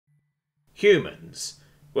humans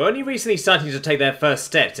were only recently starting to take their first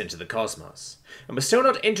steps into the cosmos, and were still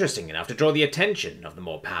not interesting enough to draw the attention of the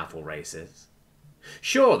more powerful races.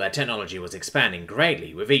 Sure, their technology was expanding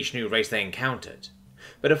greatly with each new race they encountered,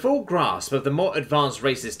 but a full grasp of the more advanced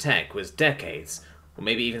race's tech was decades, or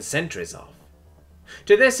maybe even centuries off.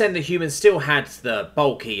 To this end, the humans still had the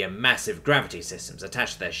bulky and massive gravity systems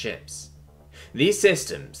attached to their ships. These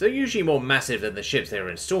systems, though usually more massive than the ships they were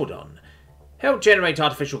installed on, helped generate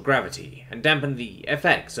artificial gravity and dampen the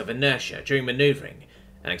effects of inertia during maneuvering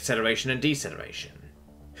and acceleration and deceleration.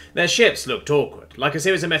 Their ships looked awkward, like a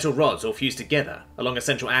series of metal rods all fused together along a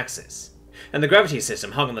central axis, and the gravity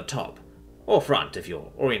system hung on the top, or front if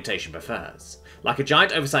your orientation prefers, like a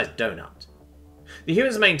giant oversized donut. The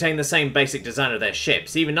humans maintained the same basic design of their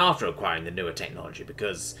ships even after acquiring the newer technology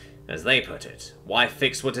because, as they put it, why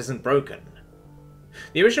fix what isn't broken?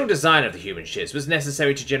 The original design of the human ships was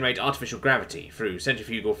necessary to generate artificial gravity through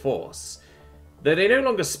centrifugal force. Though they no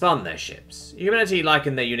longer spun their ships, humanity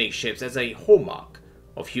likened their unique ships as a hallmark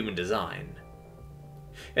of human design.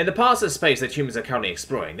 In the parts of space that humans are currently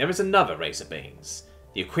exploring, there is another race of beings,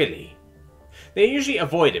 the Aquili. They are usually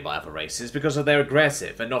avoided by other races because of their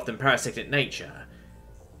aggressive and often parasitic nature.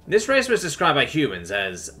 This race was described by humans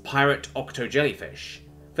as pirate octojellyfish,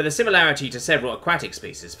 for the similarity to several aquatic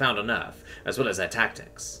species found on Earth, as well as their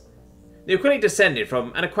tactics. The Aquili descended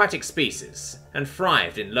from an aquatic species, and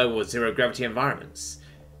thrived in low or zero-gravity environments.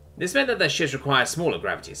 This meant that their ships required smaller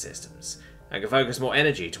gravity systems, and could focus more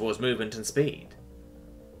energy towards movement and speed.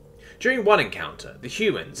 During one encounter, the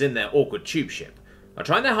humans, in their awkward tube ship, are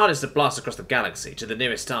trying their hardest to blast across the galaxy to the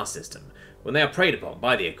nearest star system, when they are preyed upon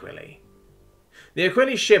by the Aquili. The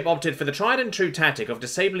Aquili ship opted for the tried-and-true tactic of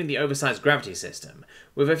disabling the oversized gravity system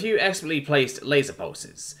with a few expertly placed laser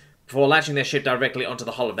pulses, before latching their ship directly onto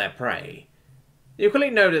the hull of their prey. The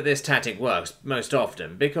Aquili know that this tactic works most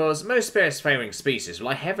often because most spacefaring species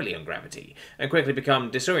rely heavily on gravity and quickly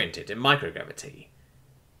become disoriented in microgravity.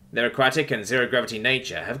 Their aquatic and zero-gravity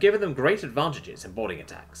nature have given them great advantages in boarding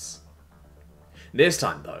attacks. This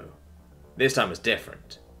time, though, was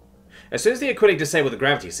different. As soon as the Aquili disabled the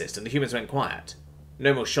gravity system, the humans went quiet.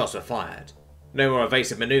 No more shots were fired. No more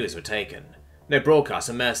evasive maneuvers were taken. No broadcasts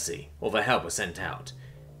of mercy or for help were sent out.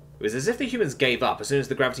 It was as if the humans gave up as soon as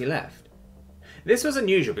the gravity left. This was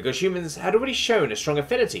unusual because humans had already shown a strong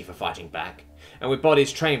affinity for fighting back, and with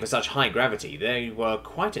bodies trained for such high gravity, they were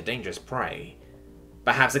quite a dangerous prey.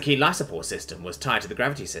 Perhaps the key life support system was tied to the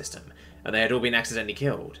gravity system, and they had all been accidentally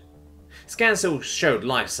killed. Scans still showed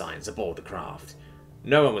life signs aboard the craft.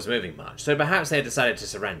 No one was moving much, so perhaps they had decided to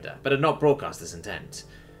surrender, but had not broadcast this intent.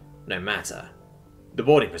 No matter. The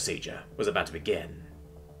boarding procedure was about to begin.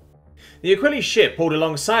 The Aquili ship pulled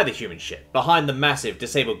alongside the human ship, behind the massive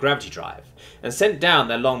disabled gravity drive, and sent down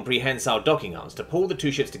their long prehensile docking arms to pull the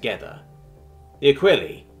two ships together. The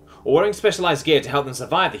Aquili, wearing specialized gear to help them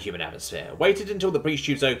survive the human atmosphere, waited until the breach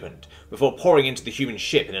tubes opened, before pouring into the human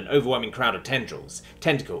ship in an overwhelming crowd of tendrils,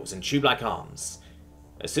 tentacles, and tube-like arms.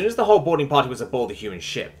 As soon as the whole boarding party was aboard the human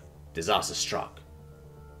ship, disaster struck.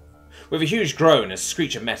 With a huge groan and a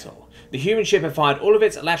screech of metal, the human ship had fired all of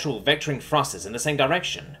its lateral vectoring thrusters in the same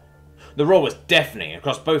direction. The roar was deafening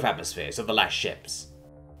across both atmospheres of the last ships.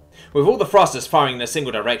 With all the thrusters firing in a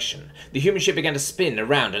single direction, the human ship began to spin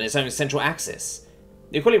around on its own central axis.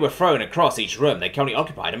 The Aquili were thrown across each room they currently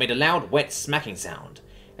occupied and made a loud, wet smacking sound,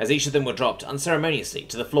 as each of them were dropped unceremoniously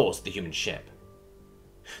to the floors of the human ship.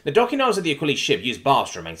 The docking arms of the Aquili ship used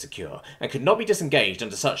bars to remain secure, and could not be disengaged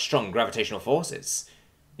under such strong gravitational forces.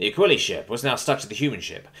 The Aquili ship was now stuck to the human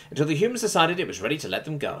ship, until the humans decided it was ready to let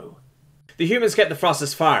them go. The humans kept the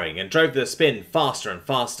thrusters firing and drove the spin faster and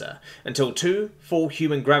faster, until 2 full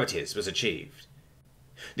human gravities was achieved.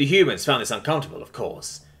 The humans found this uncomfortable, of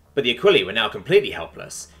course, but the Aquili were now completely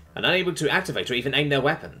helpless, and unable to activate or even aim their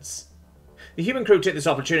weapons. The human crew took this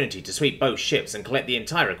opportunity to sweep both ships and collect the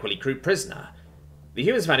entire Aquili crew prisoner. The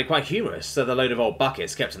humans found it quite humorous, so the load of old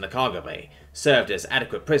buckets kept in the cargo bay served as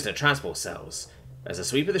adequate prisoner transport cells, as the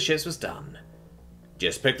sweep of the ships was done.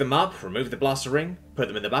 Just pick them up, remove the blaster ring, put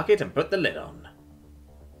them in the bucket, and put the lid on.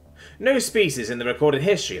 No species in the recorded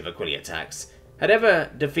history of Aquili attacks had ever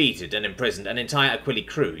defeated and imprisoned an entire Aquili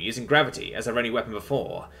crew using gravity as their only weapon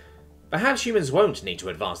before. Perhaps humans won't need to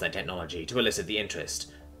advance their technology to elicit the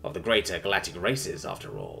interest of the greater galactic races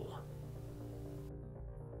after all.